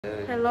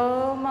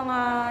Hello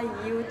mga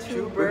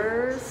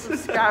YouTubers,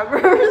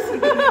 subscribers.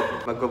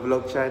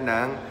 Mag-vlog siya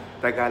ng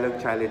Tagalog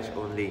challenge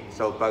only.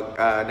 So pag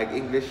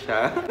nag-English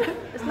siya,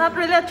 it's not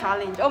really a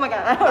challenge. Oh my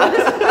god.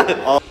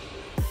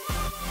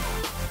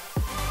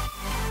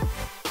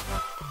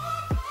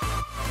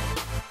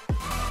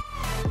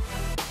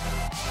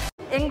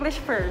 English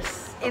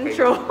first. Okay.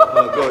 Intro.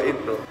 Go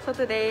intro. So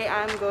today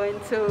I'm going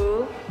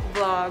to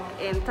vlog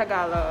in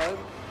Tagalog.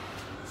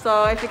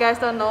 So if you guys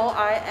don't know,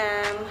 I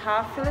am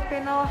half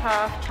Filipino,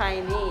 half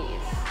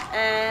Chinese.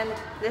 And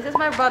this is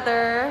my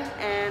brother,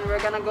 and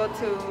we're gonna go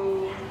to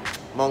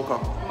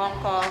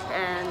Mongkok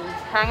and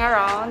hang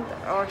around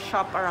or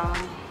shop around.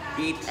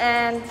 Eat.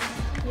 And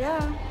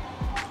yeah,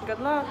 good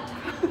luck.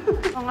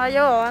 So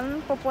ngayon,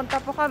 pupunta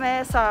po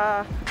kami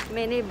sa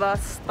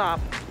minibus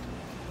stop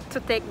to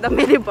take the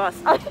minibus.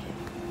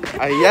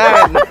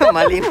 Ayan,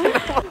 mali na.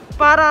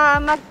 Para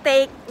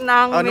mag-take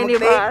ng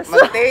minibus.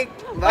 Mag-take?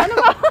 Ano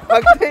ba?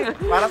 Mag-take?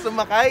 Para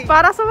sumakay?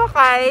 Para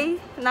sumakay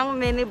ng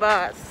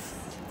minibus.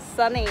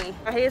 Sunny.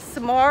 He's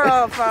more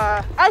of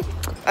ay!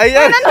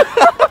 Ayan!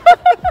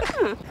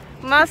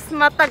 Mas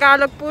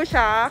matagalog po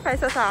siya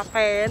kaysa sa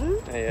akin.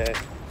 Ayan.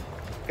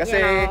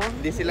 Kasi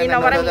di sila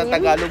nanonood ng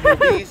Tagalog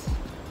movies.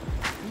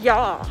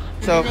 Yeah.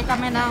 So, bili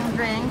kami ng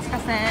drinks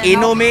kasi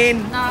inumin.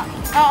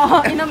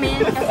 Oo,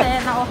 inumin kasi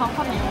nauhang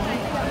kami.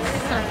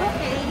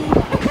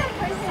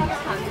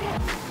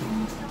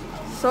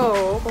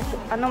 So,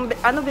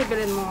 ano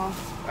bibilin mo?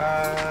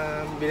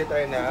 Bili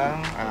tayo ng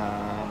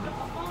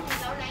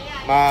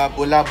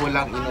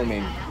mabula-bulang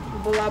inumin.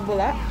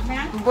 Bula-bula?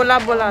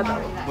 Bula-bula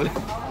daw. Bula.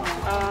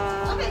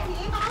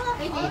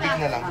 Tubig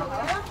na lang.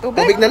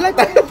 Tubig na lang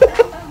tayo.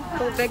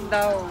 Tubig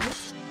daw.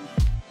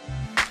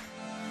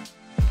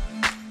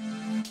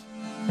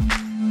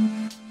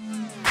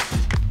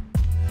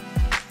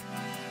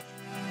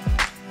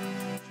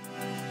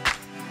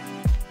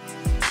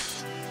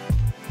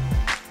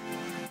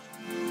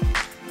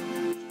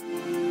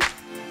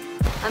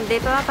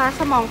 Andito na tayo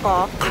sa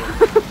Mongkok.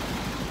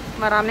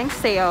 Maraming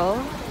sale.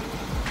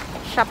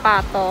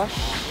 Sapatos.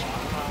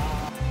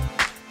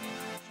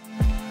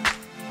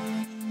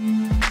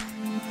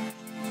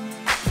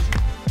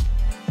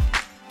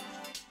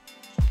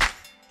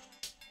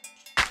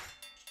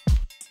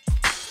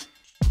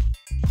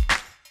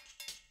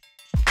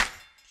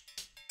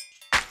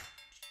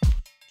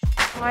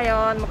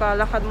 Ngayon,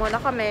 maglalakad muna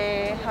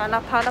kami.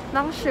 Hanap-hanap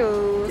ng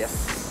shoes. Yes.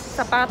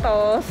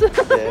 Sapatos.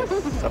 Yes,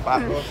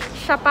 sapatos.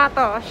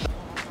 Sapatos.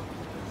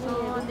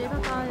 So, dito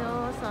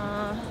tayo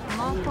sa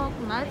Mongkok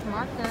Night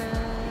Market.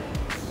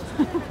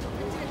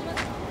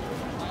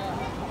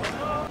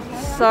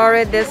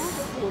 Sorry, this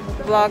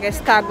vlog is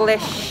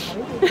Taglish.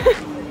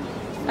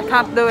 I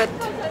can't do it.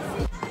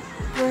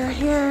 We're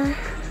here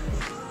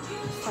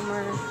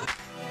somewhere.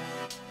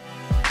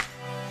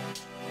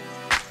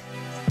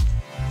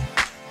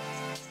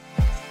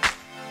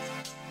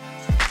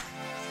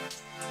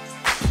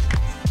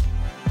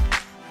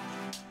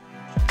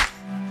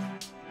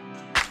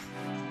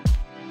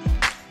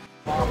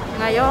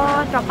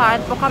 Ngayon, kakain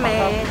po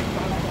kami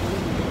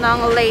ng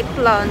late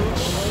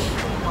lunch.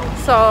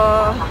 So,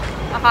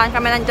 kakain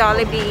kami ng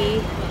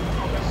Jollibee.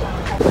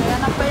 Ayan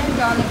na po yung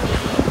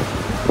Jollibee.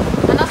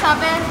 Ano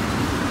sabi?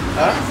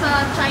 Huh? It's a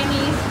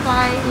Chinese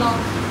fried long.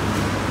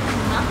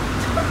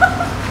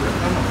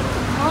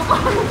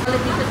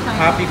 Jollibee sa Chinese.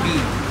 Happy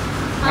Bee.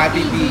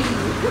 Happy Bee.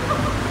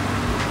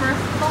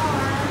 First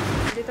floor.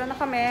 Dito na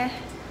kami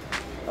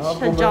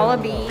sa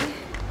Jollibee.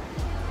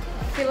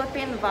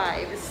 Philippine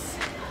vibes.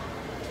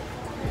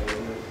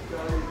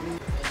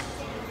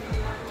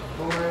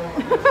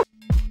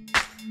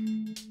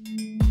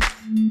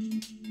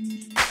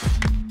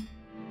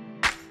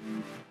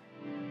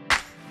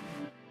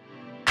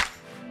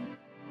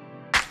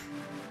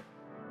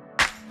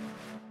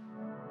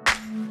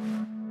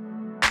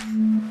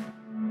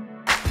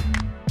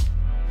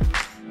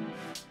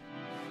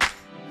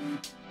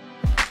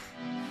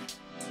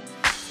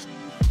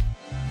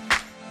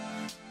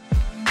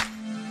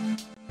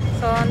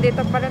 So, andito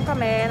pa rin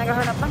kami,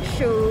 naghahanap ng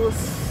shoes.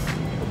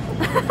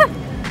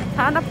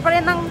 Hanap pa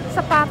rin ng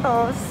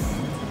sapatos.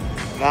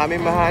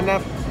 Daming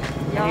mahanap.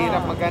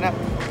 Mahirap maghanap.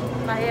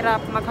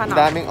 Mahirap maghanap.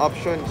 Daming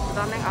options.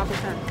 Daming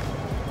option.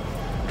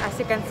 As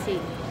you can see.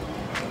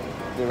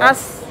 Diba?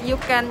 As you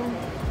can...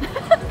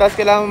 Tapos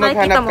kailangan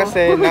maghanap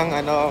kasi ng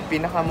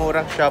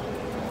pinakamurang shop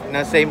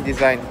na same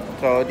design.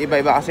 So,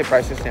 iba-iba kasi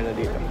prices nila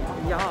dito.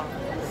 Yeah.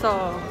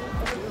 So,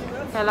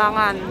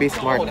 kailangan... Be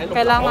smart.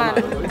 Kailangan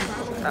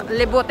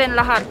libutin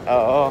lahat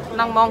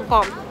ng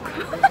Mongkok.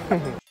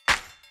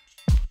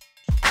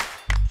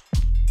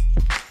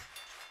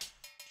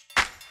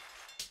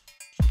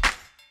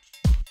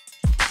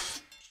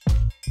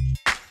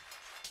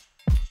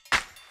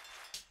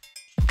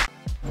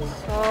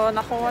 So,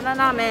 nakuha na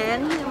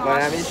namin yung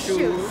mga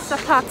shoes,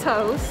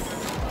 sapatos,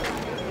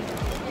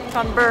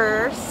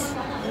 Converse.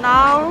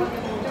 Now,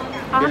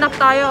 hahanap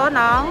tayo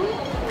ng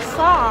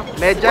socks.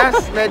 Medyas.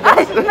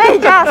 Ay,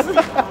 medyas!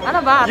 Ano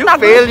ba? You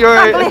fail your...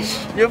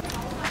 Taglish. You...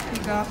 We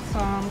got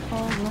some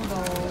cold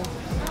noodles.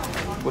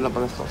 Kulang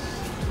pala sauce.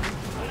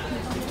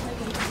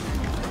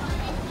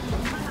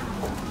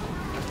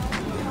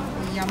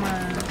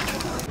 Yummer.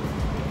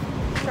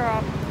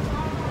 Syrup.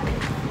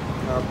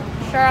 Sarap.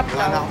 Syrup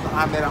Wala na daw. ako sa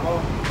camera ko.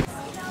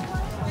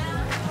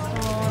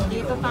 So,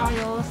 dito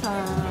tayo sa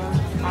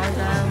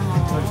Ardal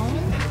Mall.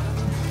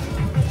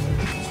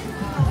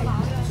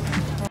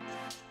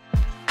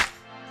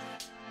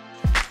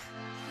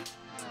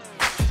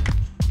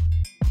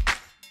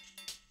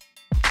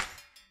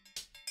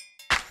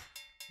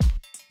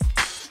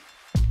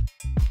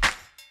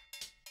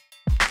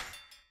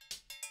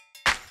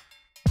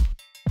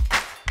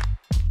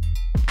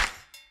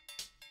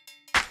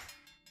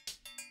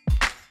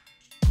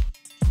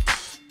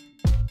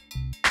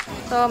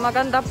 So,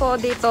 maganda po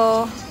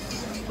dito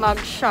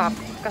mag-shop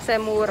kasi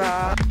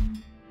mura.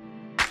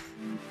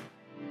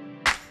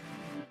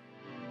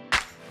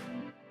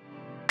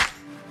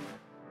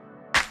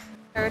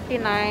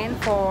 $39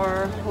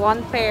 for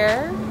one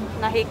pair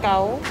na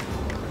hikaw.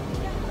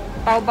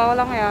 Taobaw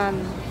lang yan.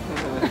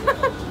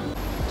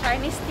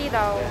 Chinese tea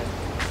daw.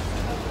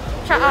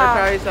 We're Cha. gonna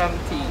try some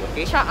tea,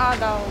 okay? Cha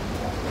daw.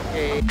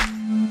 Okay.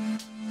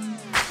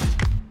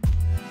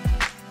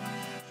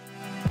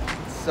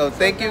 So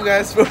thank you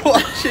guys for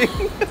watching.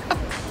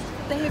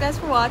 Thank you guys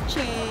for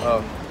watching.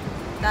 Oh,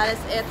 That is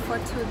it for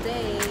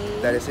today.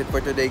 that is it for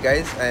today,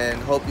 guys, and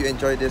hope you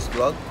enjoyed this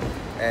vlog.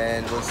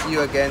 And we'll see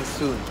you again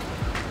soon.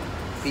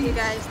 See you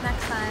guys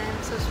next time.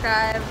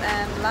 Subscribe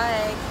and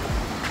like.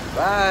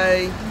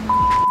 Bye.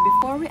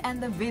 Before we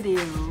end the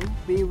video,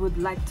 we would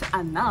like to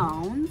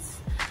announce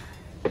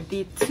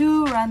the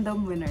 2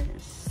 random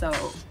winners. So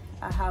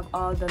I have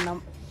all the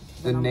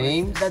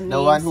Names, the the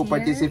one who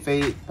names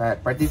here.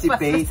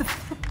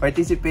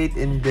 participate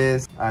in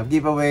this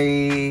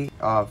giveaway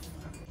of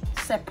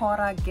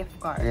Sephora gift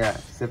card.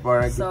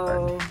 Sephora gift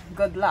card. So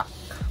good luck.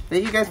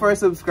 Thank you guys for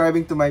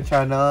subscribing to my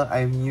channel.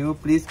 I'm new.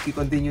 Please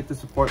continue to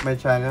support my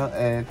channel,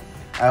 and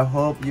I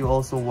hope you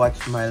also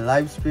watch my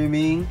live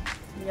streaming.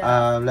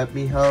 Yeah. Let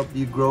me help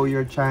you grow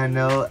your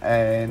channel,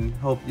 and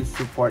hope you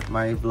support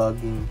my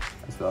vlogging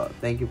as well.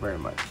 Thank you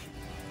very much.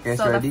 Guys,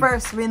 So ready? the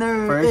first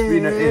winner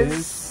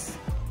is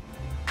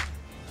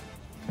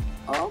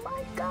oh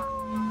my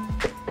god.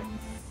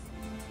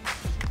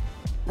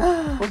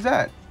 who's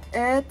that?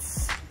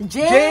 It's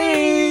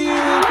Jade! Jade.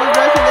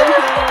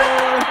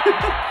 Congratulations!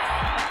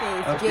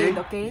 Okay, Jade,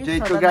 okay? Jade,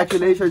 So the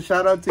congratulations.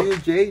 Shout out to you,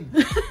 Jade.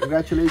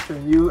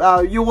 Congratulations. You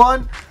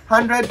won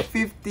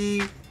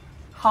 150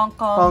 Hong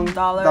Kong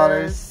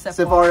dollars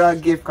Sephora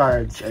gift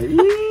cards. Ay.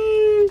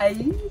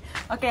 Ay.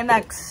 Okay,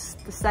 next.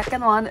 The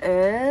second one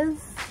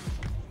is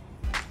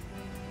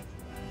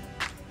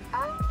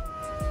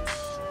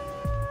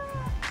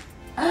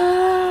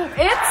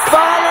it's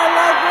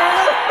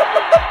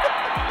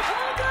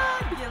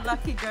you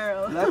lucky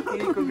girl. Lucky,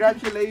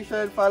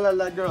 congratulations,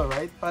 Falala girl,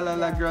 right?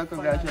 Falala girl,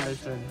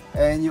 congratulations.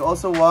 And you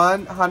also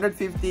won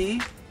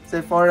 150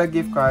 Sephora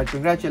gift card.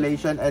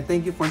 Congratulations, and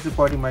thank you for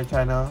supporting my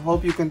channel.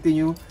 Hope you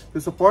continue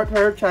to support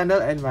her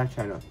channel and my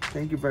channel.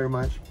 Thank you very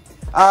much.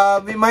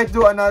 We might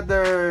do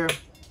another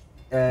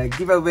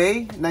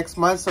giveaway next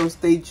month, so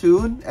stay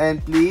tuned,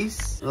 and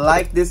please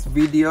like this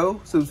video,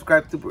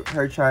 subscribe to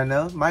her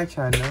channel, my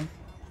channel.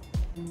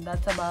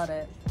 That's about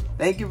it.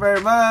 Thank you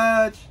very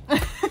much.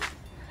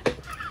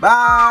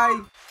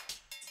 Bye.